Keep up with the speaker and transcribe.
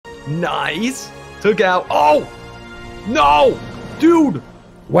Nice. Took out. Oh! No! Dude!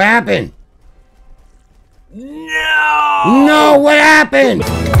 What happened? No! No, what happened?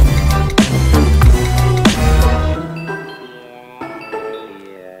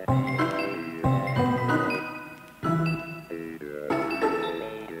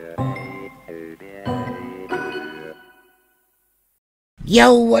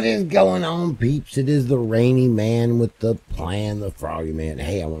 Yo, what is going on, peeps? It is the rainy man with the plan, the froggy man.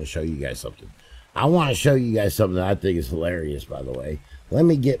 Hey, I want to show you guys something. I I think is hilarious, by the way. Let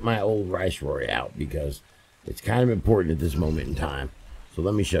me get my old rice rory out because it's kind of important at this moment in time. So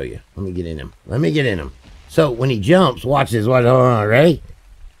let me show you. Let me get in him. So when he jumps, watch this. Hold on, ready?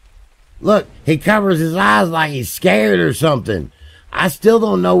 Look, he covers his eyes like he's scared or something. I still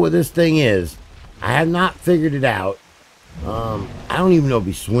don't know what this thing is. I have not figured it out. I don't even know if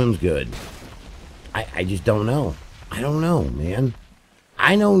he swims good. I just don't know. I don't know, man.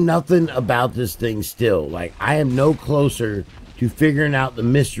 I know nothing about this thing still. Like, I am no closer to figuring out the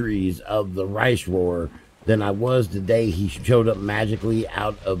mysteries of the rice roar than I was the day he showed up magically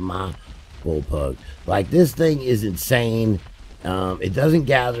out of my bullpug. Like, this thing is insane. It doesn't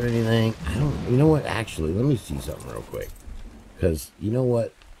gather anything. You know what? Actually, let me see something real quick. Because, you know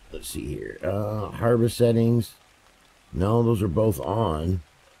what? Let's see here. Harvest settings. No, those are both on.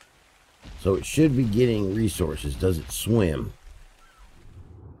 So it should be getting resources. Does it swim?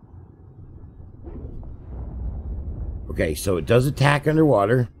 Okay, so it does attack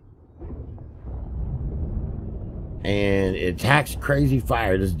underwater. And it attacks crazy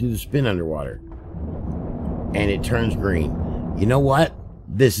fire. It doesn't do the spin underwater. And it turns green. You know what?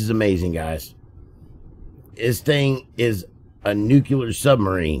 This is amazing, guys. This thing is a nuclear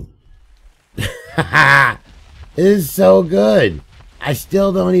submarine. Haha. It is so good. I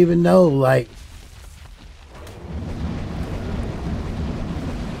still don't even know, like...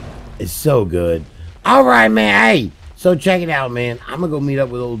 It's so good. Alright, man. Hey, so check it out, man. I'm gonna go meet up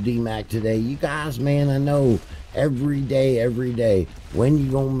with old D-Mac today. You guys, man, I know every day. When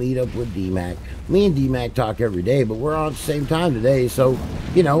you gonna meet up with D-Mac? Me and D-Mac talk every day, but we're on at the same time today. So,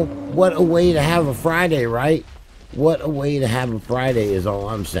 you know, what a way to have a Friday, right? What a way to have a Friday is all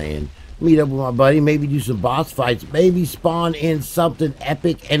I'm saying. Meet up with my buddy, maybe do some boss fights, maybe spawn in something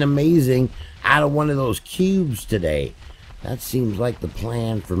epic and amazing out of one of those cubes today. That seems like the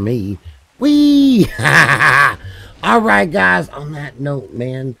plan for me. Whee! Alright, guys, on that note,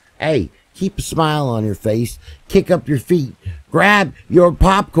 man, hey, keep a smile on your face, kick up your feet, grab your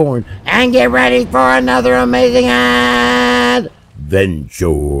popcorn, and get ready for another amazing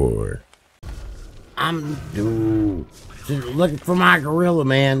adventure. I'm looking for my gorilla,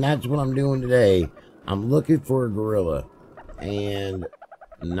 man. That's what I'm doing today. I'm looking for a gorilla. And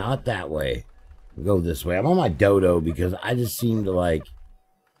not that way. Go this way. I'm on my dodo because I just seem to like...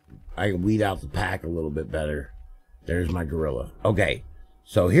 I can weed out the pack a little bit better. There's my gorilla. Okay.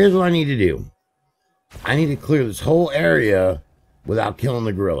 So here's what I need to do. I need to clear this whole area without killing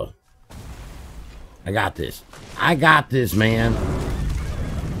the gorilla. I got this. I got this, man.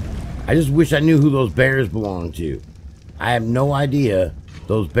 I just wish I knew who those bears belong to. I have no idea.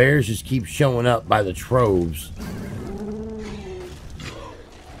 Those bears just keep showing up by the troves.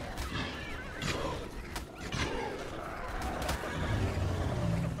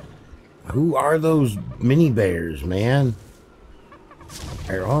 Who are those mini bears, man?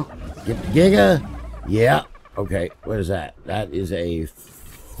 Here, get the Giga. Yeah. Okay. What is that? That is a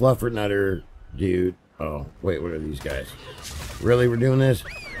fluffernutter dude. Oh, wait. What are these guys? Really? We're doing this?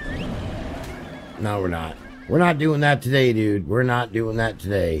 No, we're not. We're not doing that today, dude. We're not doing that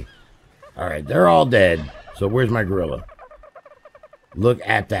today. Alright, they're all dead. So where's my gorilla? Look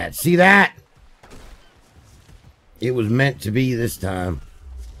at that. See that? It was meant to be this time.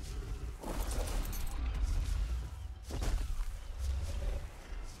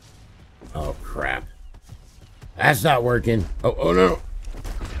 Oh, crap. That's not working. Oh no.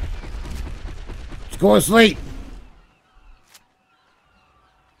 Let's go to sleep.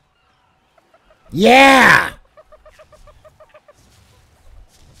 Yeah!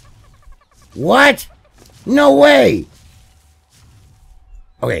 What? No way!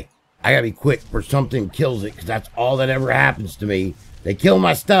 Okay, I gotta be quick before something kills it, because that's all that ever happens to me. They kill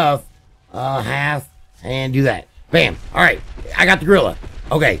my stuff, half, and do that. Bam! Alright, I got the gorilla.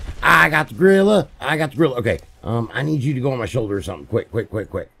 Okay, I got the gorilla. Okay, I need you to go on my shoulder or something. Quick.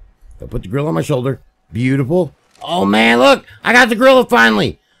 So put the gorilla on my shoulder. Beautiful. Oh man, look! I got the gorilla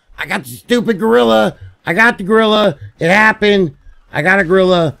finally! I got the stupid gorilla. I got the gorilla. It happened. I got a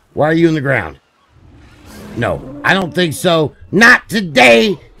gorilla. Why are you in the ground? No, I don't think so. Not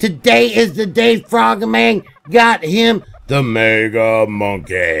today. Today is the day Frogman got him the Mega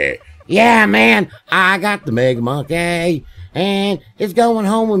Monkey. Yeah, man, I got the Mega Monkey, and it's going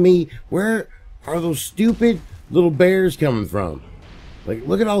home with me. Where are those stupid little bears coming from? Like,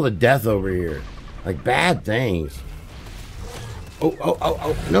 look at all the death over here. Like, bad things. Oh,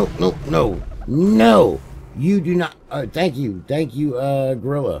 no. You do not. Thank you,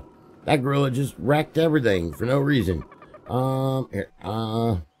 gorilla. That gorilla just wrecked everything for no reason.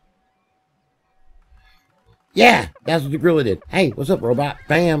 Yeah, that's what the gorilla did. Hey, what's up, robot?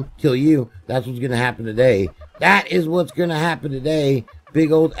 Bam, kill you. That's what's gonna happen today. That is what's gonna happen today.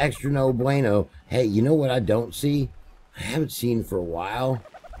 Big old extra no bueno. Hey, you know what I don't see? I haven't seen for a while.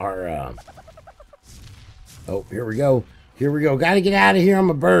 Our, oh, here we go. Gotta get out of here. I'm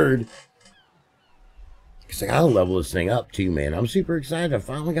a bird. Cause I gotta level this thing up too, man. I'm super excited. I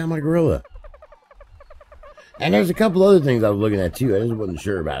finally got my gorilla. And there's a couple other things I was looking at too. I just wasn't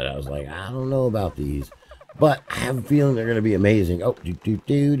sure about it. I was like, I don't know about these. But I have a feeling they're gonna be amazing. Oh,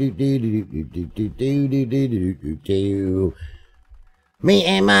 me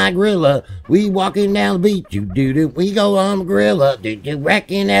and my gorilla, we walking down the beach. We go on the gorilla,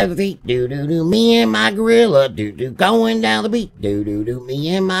 wrecking at the feet. Me and my gorilla, going down the beach. Me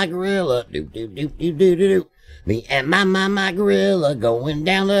and my gorilla, me and my gorilla, going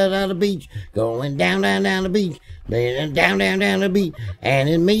down the beach, going down the beach. Man, down the beach, and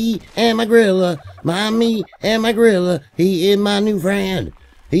then me and my gorilla, me and my gorilla, he is my new friend.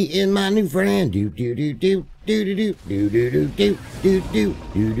 He is my new friend.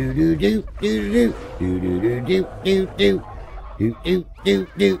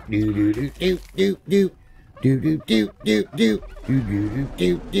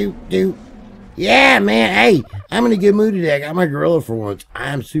 Yeah, man. Hey, I'm in a good mood today. I got my gorilla for once.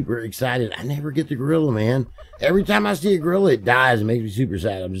 I'm super excited. I never get the gorilla, man. Every time I see a gorilla, it dies. It makes me super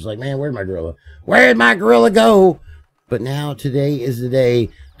sad. I'm just like, man, where'd my gorilla? Where'd my gorilla go? But now today is the day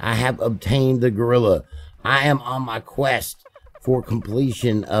I have obtained the gorilla. I am on my quest for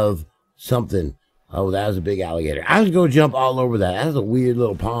completion of something. Oh, that was a big alligator. I was going to jump all over that. That's a weird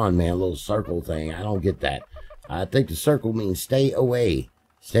little pond, man. A little circle thing. I don't get that. I think the circle means stay away.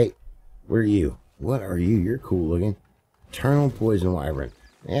 Stay. Where are you? What are you? You're cool looking. Eternal Poison Wyvern.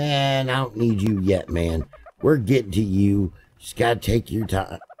 And I don't need you yet, man. We're getting to you. Just gotta take your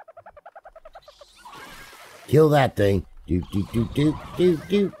time. Kill that thing. I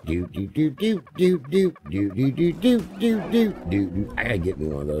gotta get me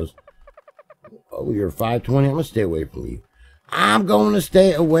one of those. Oh, you're 520. I'm gonna stay away from you. I'm going to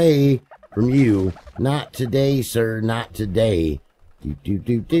stay away from you. Not today, sir. Not today. Look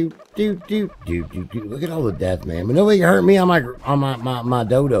at all the death, man. But nobody can hurt me on my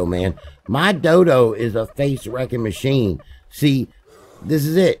dodo, man. My dodo is a face wrecking machine. See, this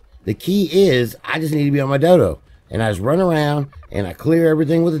is it. The key is I just need to be on my dodo. And I just run around and I clear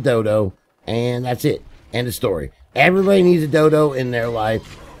everything with a dodo. And that's it. End of story. Everybody needs a dodo in their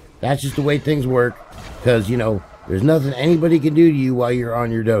life. That's just the way things work. Because, you know, there's nothing anybody can do to you while you're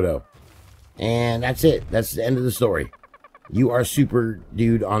on your dodo. And that's it. That's the end of the story. You are super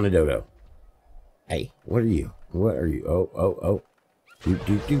dude on the dodo. Hey, what are you? What are you? Oh.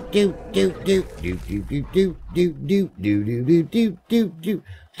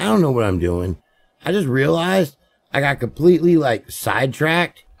 I don't know what I'm doing. I just realized I got completely like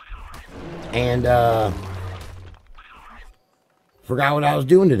sidetracked and forgot what I was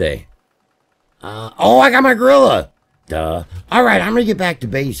doing today. Oh, I got my gorilla. Duh. All right, I'm gonna get back to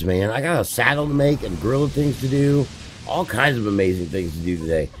base, man. I got a saddle to make and gorilla things to do. All kinds of amazing things to do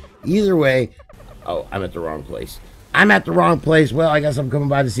today. Either way, oh, I'm at the wrong place. Well, I guess I'm coming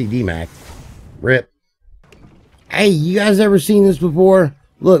by to see D-Mac. Rip. Hey, you guys ever seen this before?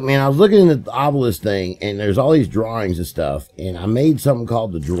 Look, man, I was looking at the obelisk thing, and there's all these drawings and stuff, and I made something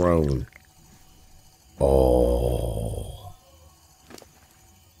called the drone. Oh.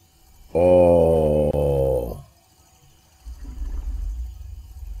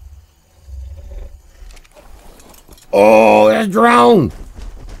 Oh, that's a drone.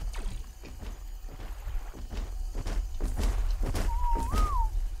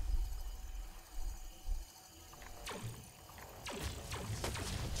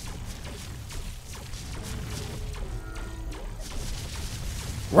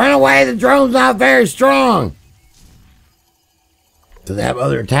 Run away, the drone's not very strong. Do they have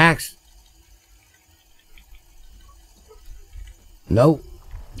other attacks? Nope.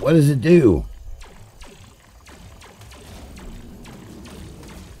 What does it do?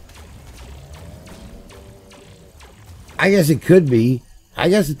 I guess it could be. I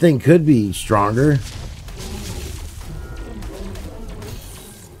guess the thing could be stronger.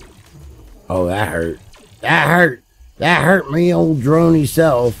 Oh, that hurt. That hurt me old droney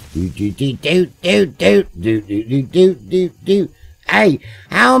self. Doot, doot, doot, doot, doot, doot, doot, doot, doot, doot, doot. Hey,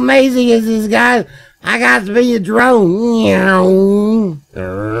 how amazing is this, guys? I got to be a drone.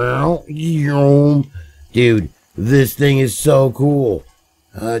 Dude, this thing is so cool.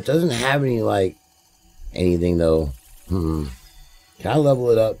 It doesn't have any, like, anything, though. Can I level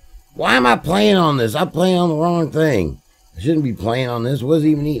it up? Why am I playing on this? I'm playing on the wrong thing. I shouldn't be playing on this. What does it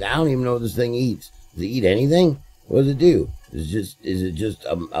even eat? I don't even know what this thing eats. Does it eat anything? What does it do? Is it just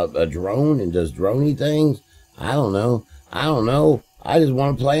a drone and does droney things? I don't know. I just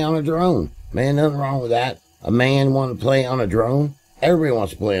want to play on a drone. Man, nothing wrong with that. A man want to play on a drone? Everybody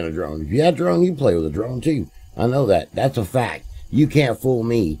wants to play on a drone. If you have a drone, you play with a drone too. I know that. That's a fact. You can't fool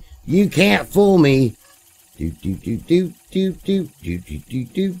me. You can't fool me. I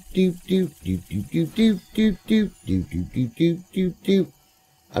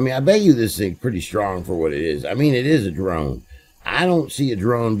mean, I bet you this thing's pretty strong for what it is. I mean, it is a drone. I don't see a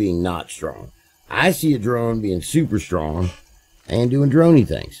drone being not strong. I see a drone being super strong and doing droney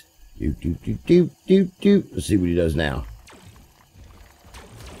things. Let's see what he does now.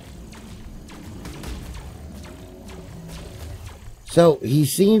 So he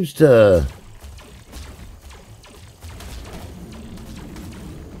seems to...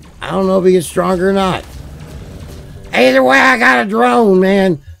 I don't know if he gets stronger or not. Either way, I got a drone,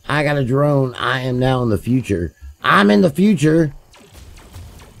 man. I got a drone. I am now in the future. I'm in the future.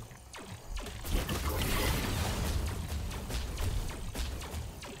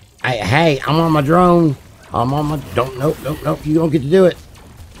 Hey, I'm on my drone. I'm on my... Nope. You don't get to do it.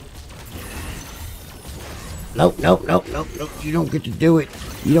 Nope. You don't get to do it.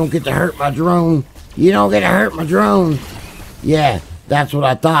 You don't get to hurt my drone. You don't get to hurt my drone. Yeah, that's what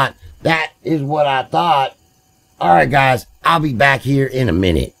I thought. That is what I thought. Alright, guys. I'll be back here in a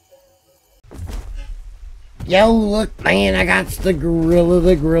minute. Yo, look, man. I got the gorilla.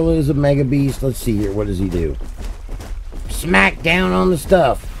 The gorilla is a mega beast. Let's see here. What does he do? Smack down on the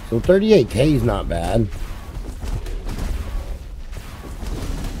stuff. So 38k is not bad.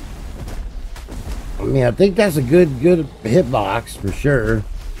 I mean, I think that's a good hitbox for sure.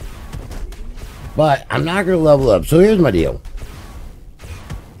 But I'm not going to level up. So here's my deal.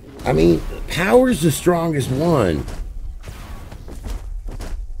 I mean, power's the strongest one.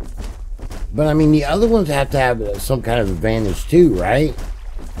 But I mean, the other ones have to have some kind of advantage too, right?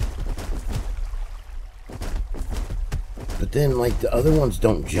 But then, like, the other ones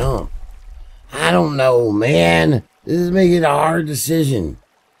don't jump. I don't know, man. This is making it a hard decision.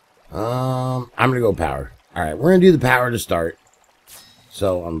 I'm going to go power. Alright, we're going to do the power to start.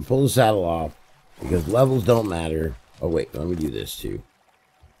 So, I'm going to pull the saddle off. Because levels don't matter. Oh, wait. Let me do this, too.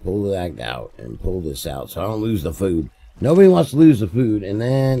 Pull that out and pull this out. So, I don't lose the food. Nobody wants to lose the food. And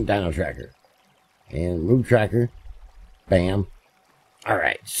then, Dino Tracker. And Move Tracker. Bam.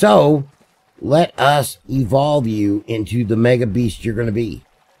 Alright, so... let us evolve you into the mega beast you're going to be.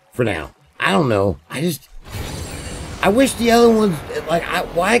 For now. I don't know. I wish the other ones... like,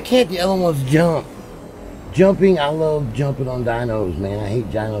 why can't the other ones jump? Jumping, I love jumping on dinos, man. I hate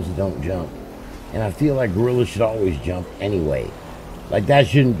dinos that don't jump. And I feel like gorillas should always jump anyway. Like, that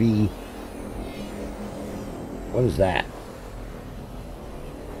shouldn't be... what is that?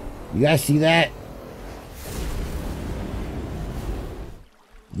 You guys see that?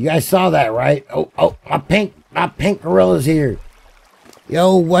 You guys saw that, right? Oh, my pink gorilla's here.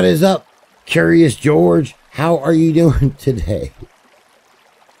 Yo, what is up, Curious George? How are you doing today?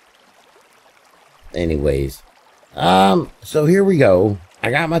 Anyways, so here we go.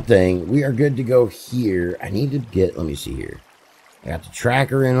 I got my thing. We are good to go here. I need to get, let me see here. I got the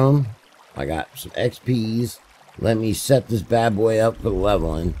tracker in them. I got some XPs. Let me set this bad boy up for the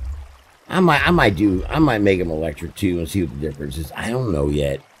leveling. I might make him electric too and see what the difference is. I don't know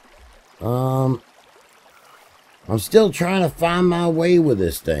yet. I'm still trying to find my way with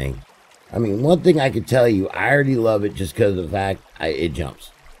this thing. I mean, one thing I could tell you, I already love it just because of the fact it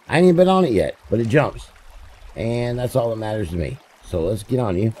jumps. I ain't even been on it yet, but it jumps. And that's all that matters to me. So let's get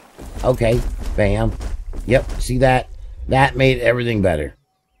on you. Okay, bam. Yep, see that? That made everything better.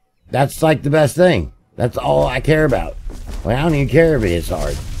 That's like the best thing. That's all I care about. Well, I don't even care if it hits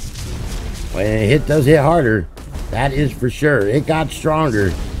hard. When it does hit harder, that is for sure. It got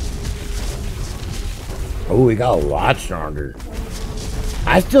stronger. Oh, it got a lot stronger.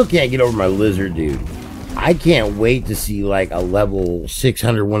 I still can't get over my lizard, dude. I can't wait to see like a level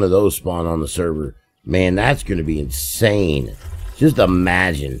 600 one of those spawn on the server. Man, that's going to be insane. Just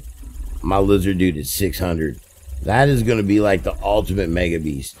imagine my lizard dude at 600. That is going to be like the ultimate mega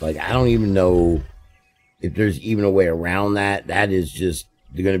beast. Like, I don't even know if there's even a way around that. That is just...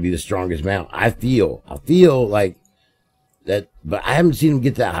 they're going to be the strongest mount. I feel like But I haven't seen them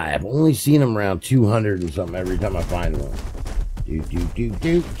get that high. I've only seen them around 200 and something every time I find one.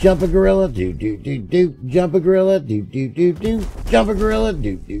 Jump a gorilla, jump a gorilla, jump a gorilla,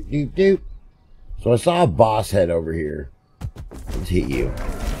 So I saw a boss head over here. Let's hit you.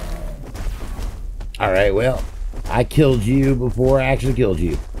 Alright, well, I killed you before I actually killed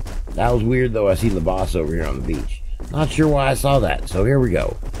you. That was weird though, I seen the boss over here on the beach. Not sure why I saw that, so here we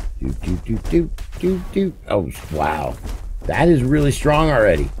go. Oh, wow. That is really strong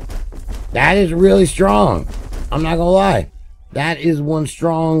already. That is really strong. I'm not gonna lie. That is one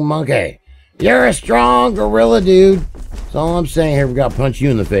strong monkey. You're a strong gorilla, dude. That's all I'm saying. Here, we gotta punch you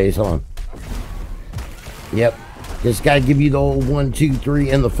in the face. Hold on. Yep. Just gotta give you the old 1, 2,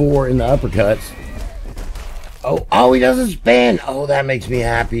 3, and the 4 in the uppercuts. Oh, he doesn't spin. Oh, that makes me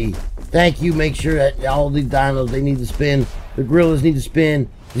happy. Thank you. Make sure that all these dinos, they need to spin. The gorillas need to spin.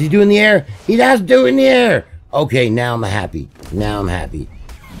 Is he doing the air? He does do in the air. Okay, now I'm happy. Now I'm happy.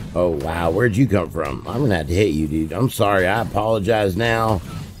 Oh, wow. Where'd you come from? I'm going to have to hit you, dude. I'm sorry. I apologize now.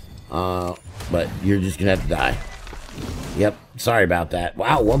 But you're just going to have to die. Yep. Sorry about that.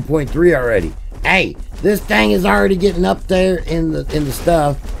 Wow, 1.3 already. Hey, this thing is already getting up there in the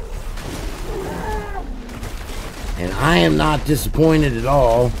stuff. And I am not disappointed at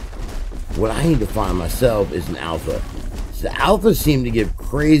all. What I need to find myself is an alpha. So the alphas seem to give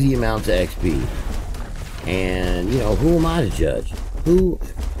crazy amounts of XP. And, you know, who am I to judge? Who?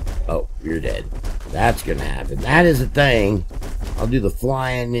 Oh, you're dead. That's gonna happen. That is a thing. I'll do the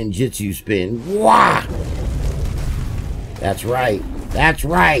flying ninjutsu spin. Wah! That's right. That's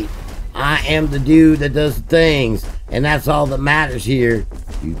right. I am the dude that does the things. And that's all that matters here.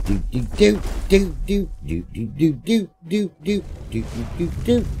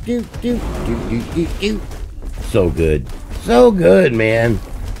 So good. So good, man.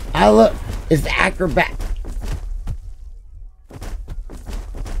 I love... It's the acrobat...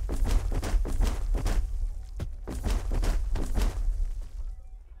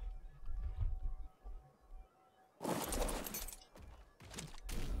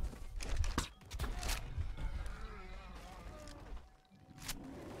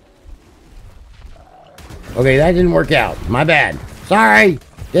 Okay, that didn't work out. My bad. Sorry.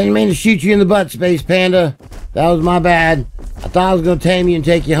 Didn't mean to shoot you in the butt, Space Panda. That was my bad. I thought I was going to tame you and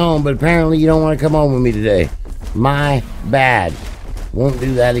take you home, but apparently you don't want to come home with me today. My bad. Won't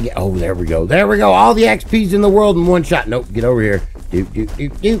do that again. Oh, there we go. There we go. All the XPs in the world in one shot. Nope, get over here.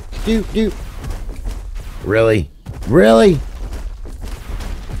 Really? Really?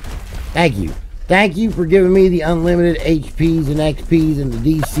 Thank you. Thank you for giving me the unlimited HPs and XPs and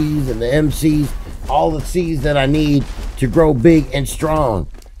the DCs and the MCs. All the C's that I need to grow big and strong.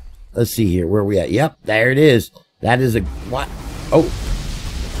 Let's see here. Where are we at? Yep, there it is. That is a... What? Oh.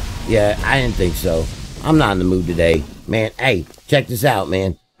 Yeah, I didn't think so. I'm not in the mood today. Man, hey, check this out,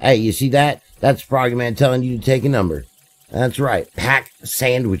 man. Hey, you see that? That's Froggy Man telling you to take a number. That's right. Pack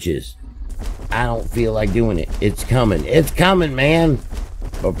sandwiches. I don't feel like doing it. It's coming. It's coming, man.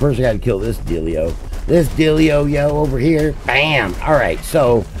 But first I gotta kill this dealio. This dealio, yo, over here. Bam! Alright,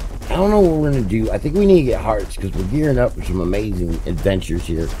 so... I don't know what we're going to do. I think we need to get hearts because we're gearing up for some amazing adventures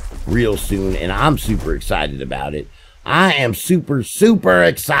here real soon. And I'm super excited about it. I am super, super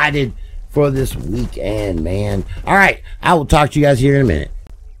excited for this weekend, man. All right. I will talk to you guys here in a minute.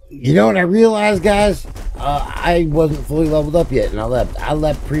 You know what I realized, guys? I wasn't fully leveled up yet. And I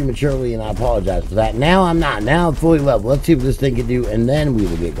left prematurely and I apologize for that. Now I'm not. Now I'm fully leveled. Let's see what this thing can do. And then we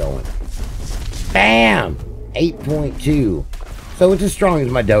will get going. Bam! 8.2. So it's as strong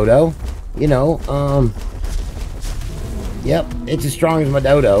as my dodo, you know, yep, it's as strong as my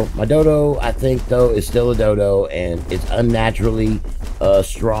dodo. My dodo, I think, though, is still a dodo, and it's unnaturally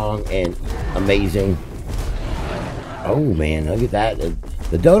strong and amazing. Oh, man, look at that.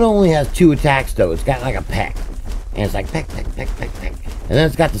 The dodo only has 2 attacks, though. It's got like a peck, and it's like peck, peck, peck, peck, peck. And then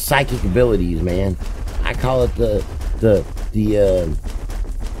it's got the psychic abilities, man. I call it the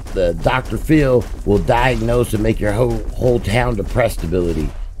Dr. Phil will diagnose and make your whole town depressed ability.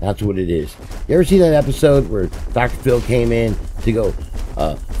 That's what it is. You ever see that episode where Dr. Phil came in to go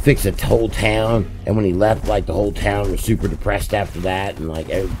fix a whole town, and when he left, like, the whole town was super depressed after that, and like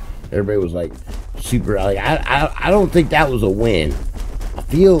everybody was like super, like, I don't think that was a win. I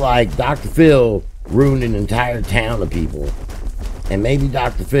feel like Dr. Phil ruined an entire town of people, and maybe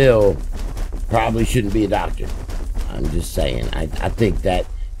Dr. Phil probably shouldn't be a doctor. I'm just saying. I think that,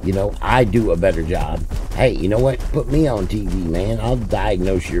 you know, I do a better job. Hey, you know what? Put me on TV, man. I'll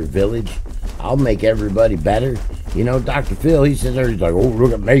diagnose your village. I'll make everybody better. You know, Dr. Phil, he sits there, he's like, oh,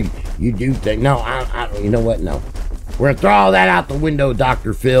 look at me. You do things. No, I you know what? No. We're gonna throw all that out the window,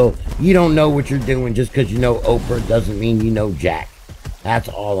 Dr. Phil. You don't know what you're doing just because you know Oprah doesn't mean you know Jack. That's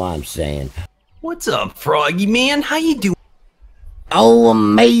all I'm saying. What's up, Froggy man? How you doing? Oh,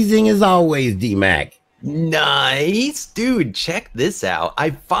 amazing as always, D-Mac. Nice. Dude, check this out.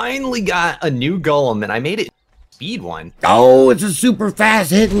 I finally got a new golem, and I made it speed one. Oh, it's a super fast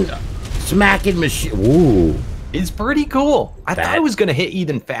hitting, smacking machine. Ooh. It's pretty cool. I thought it was going to hit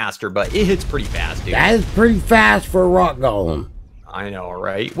even faster, but it hits pretty fast, dude. That is pretty fast for a rock golem. I know,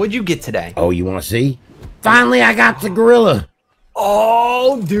 right? What'd you get today? Oh, you want to see? Finally, I got the gorilla.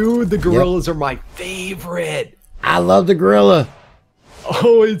 Oh, dude, the gorillas are my favorite. I love the gorilla.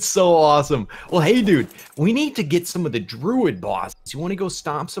 Oh, it's so awesome. Well, hey, dude, we need to get some of the druid bosses. You want to go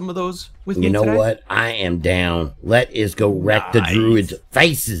stomp some of those with me today? You know what? I am down. Let us go wreck the druids'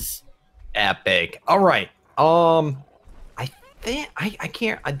 faces. Epic. All right. I think I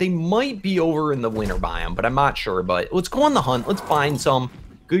can't. They might be over in the winter biome, but I'm not sure. But let's go on the hunt. Let's find some.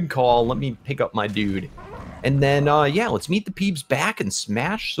 Good call. Let me pick up my dude, and then yeah, let's meet the peeps back and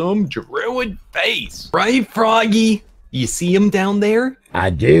smash some druid face. Right, Froggy? You see them down there?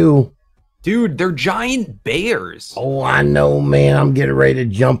 I do. Dude, they're giant bears. Oh, I know, man. I'm getting ready to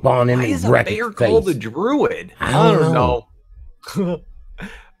jump on him and wreck his face. Why is a bear called a druid? I don't know.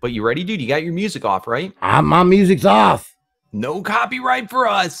 But you ready, dude? You got your music off, right? My music's off. No copyright for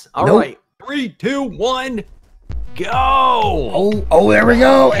us. All right. 3, 2, 1, go. Oh, there we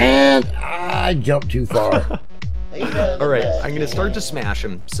go. And I jumped too far. All right, I'm going to start to smash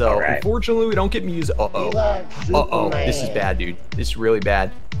him. So, unfortunately, we don't get music. Uh-oh. This is bad, dude. This is really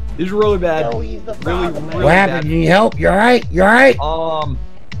bad. This is really bad. Really what happened? You need help? You all right? You all right?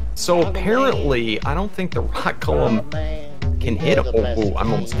 So apparently, I don't think the rock golem can hit him. Oh,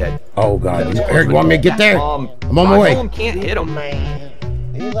 I'm almost dead. Oh, God. Here, you want me to get there? I'm on my way. Golem can't hit him.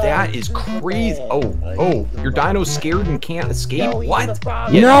 That is crazy. Oh, your dino's scared and can't escape? What?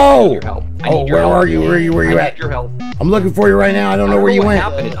 Yeah, no! I need your help. Where are you? Where are you at? I need your help. I'm looking for you right now. I don't know where you went.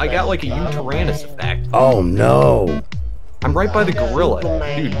 Happened. I got like a Uranus effect. Oh, no. I'm right by the gorilla.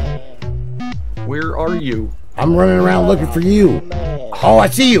 Dude, where are you? I'm running around looking for you. Oh, I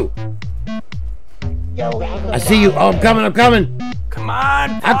see you. I see you. Oh, I'm coming. Come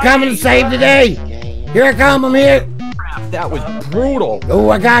on. I'm coming to save the day. Here I come. I'm here. That was brutal. Oh,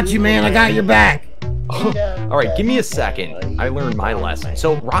 I got you, man. I got your back. All right, give me a second. I learned my lesson.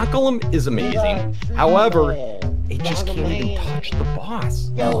 So, rock golem is amazing. However, it just can't even touch the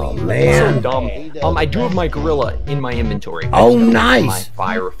boss. Oh, man. So dumb. I do have my gorilla in my inventory. Oh, nice. My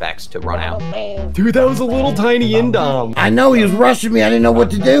fire effects to run out. Dude, that was a little tiny indom. I know, he was rushing me. I didn't know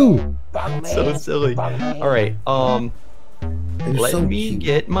what to do. So silly. All right, let me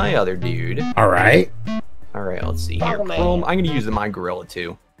get my other dude. All right. All right, let's see here. Chrome, I'm going to use my gorilla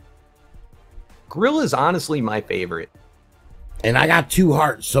too. Gorilla is honestly my favorite. And I got 2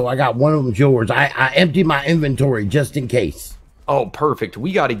 hearts, so I got one of them yours. I emptied my inventory just in case. Oh, perfect.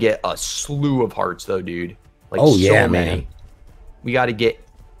 We got to get a slew of hearts though, dude. Like, oh, yeah, so many. man. We got to get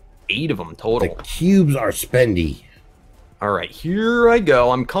 8 of them total. The cubes are spendy. All right, here I go.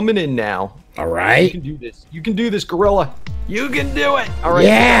 I'm coming in now. All right. You can do this. You can do this, gorilla. You can do it. All right.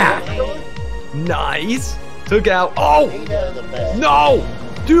 Yeah. Nice. Took out. Oh, no.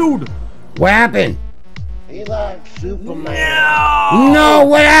 Dude. What happened? He like Superman. No,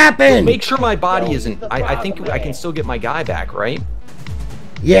 what happened? Make sure my body isn't. I think I can still get my guy back, right?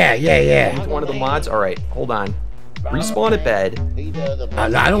 Yeah. He's one of the mods. All right, hold on. Respawn at bed.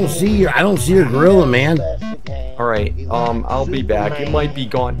 I don't see your gorilla, man. All right, I'll be back. It might be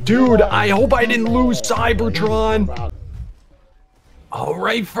gone. Dude, I hope I didn't lose Cybertron. All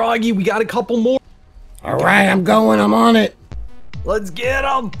right, Froggy, we got a couple more. All right, I'm going. I'm on it. Let's get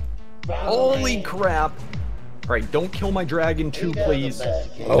them. Holy crap. All right, don't kill my dragon too, please.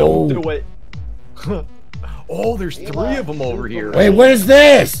 Oh. Don't do it. Oh, there's 3 of them over here. Wait, what is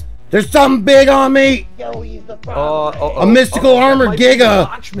this? There's something big on me. A mystical armored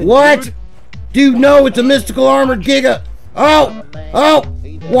giga. What? Dude, no, it's a mystical armored giga. Oh,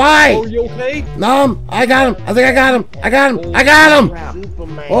 why? Oh, you okay? No, I got him. I think I got him. I got him.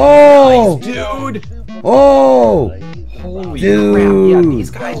 Oh, nice, dude. Oh, holy dude. crap. Yeah, these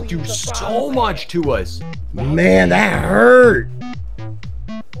guys do so much to us. Man, that hurt.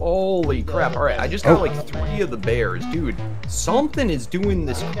 Holy crap. All right, I just got like 3 of the bears. Dude, something is doing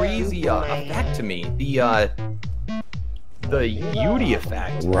this crazy effect to me. The Yudi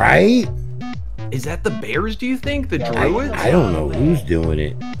effect. Right? Is that the bears, do you think? The druids? I don't know who's doing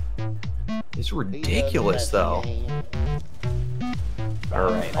it. It's ridiculous, though. All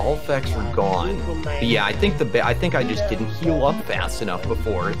right, all effects are gone. But yeah, I think I just didn't heal up fast enough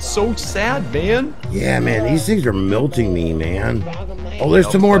before. It's so sad, man. Yeah, man, these things are melting me, man. Oh, there's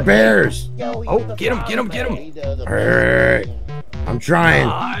some more bears. Oh, get him, get him, get him. All right, I'm trying.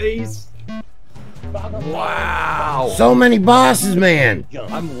 Nice. Wow. So many bosses, man.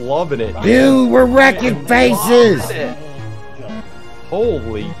 I'm loving it. Dude, we're wrecking faces.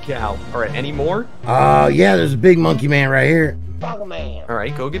 Holy cow. All right, any more? Yeah, there's a big monkey man right here. All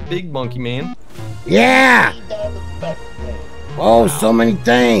right, go get Big Monkey Man. Yeah. Oh, so many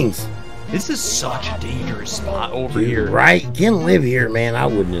things. This is such a dangerous spot over Dude, here. right? You can't live here, man. I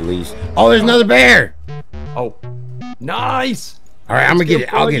wouldn't at least. Oh, there's another bear. Oh, nice. All right, I'm going to get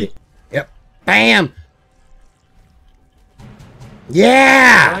it. I'll get it. Yep. Bam.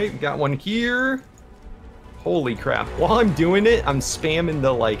 Yeah. All right, got one here. Holy crap. While I'm doing it, I'm spamming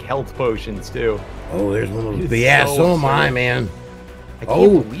the, like, health potions, too. Oh, there's one of those. Yeah, so am I, man.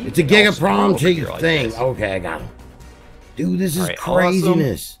 Oh, it's a Giga thing. Okay, I got him. Dude, this is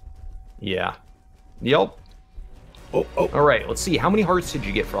craziness. Awesome. Yeah. Yep. Oh. All right, let's see. How many hearts did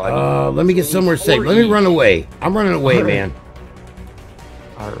you get, Froggy? Let me get somewhere safe. Let me run away. I'm running away, man.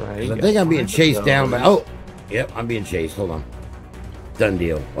 All right. I think I'm being chased down by... Oh, yep, I'm being chased. Hold on. Done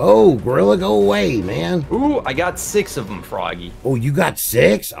deal. Oh, gorilla, go away, man. Ooh, I got 6 of them, Froggy. Oh, you got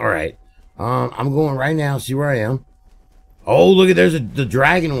 6? All right. I'm going right now. See where I am. Oh, look at the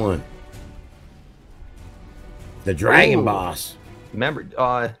dragon one. The dragon boss. Remember,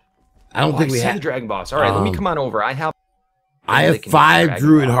 I don't think we have the dragon boss. All right, let me come on over. I have 5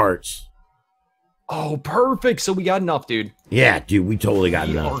 druid hearts. Oh, perfect. So we got enough, dude. Yeah, dude, we totally got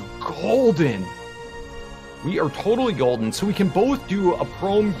enough. We are golden. We are totally golden. So we can both do a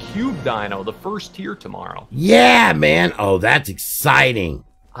Chrome Cube Dino, the first tier tomorrow. Yeah, man. Oh, that's exciting.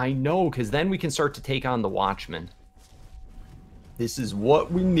 I know, because then we can start to take on the Watchmen. This is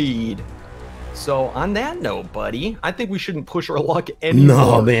what we need. So, on that note, buddy, I think we shouldn't push our luck anymore.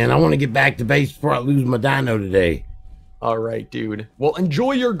 No, man. I want to get back to base before I lose my dino today. All right, dude. Well,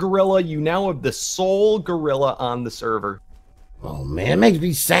 enjoy your gorilla. You now have the sole gorilla on the server. Oh, man. It makes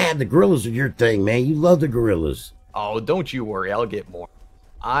me sad. The gorillas are your thing, man. You love the gorillas. Oh, don't you worry. I'll get more.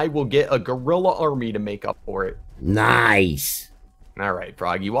 I will get a gorilla army to make up for it. Nice. All right,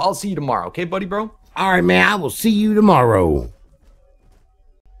 Froggy. Well, I'll see you tomorrow. Okay, buddy, bro? All right, man. I will see you tomorrow.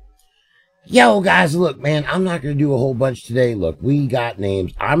 Yo, guys, look, man, I'm not going to do a whole bunch today. Look, we got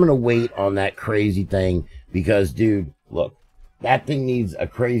names. I'm going to wait on that crazy thing because, dude, look, that thing needs a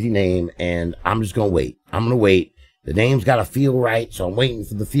crazy name, and I'm just going to wait. I'm going to wait. The name's got to feel right, so I'm waiting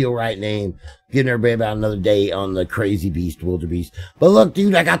for the feel right name. Giving everybody about another day on the crazy beast, wildebeest. But look,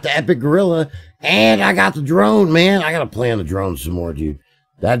 dude, I got the epic gorilla, and I got the drone, man. I got to play on the drone some more, dude.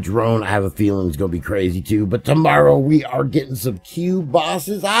 That drone, I have a feeling, is going to be crazy, too. But tomorrow, we are getting some cube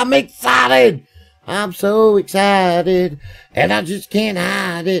bosses. I'm excited. I'm so excited. And I just can't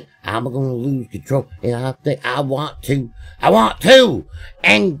hide it. I'm going to lose control. And I think I want to. I want to.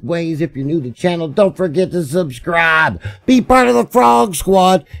 Anyways, if you're new to the channel, don't forget to subscribe. Be part of the Frog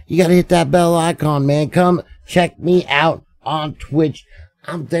Squad. You got to hit that bell icon, man. Come check me out on Twitch.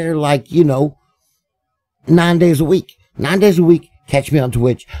 I'm there like, 9 days a week. 9 days a week. Catch me on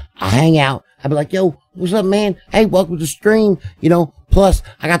Twitch. I hang out. I be like, yo, what's up, man? Hey, welcome to the stream. Plus,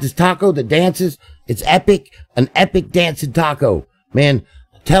 I got this taco that dances. It's epic. An epic dancing taco. Man,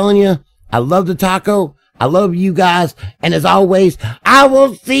 I'm telling you, I love the taco. I love you guys. And as always, I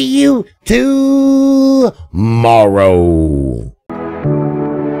will see you tomorrow.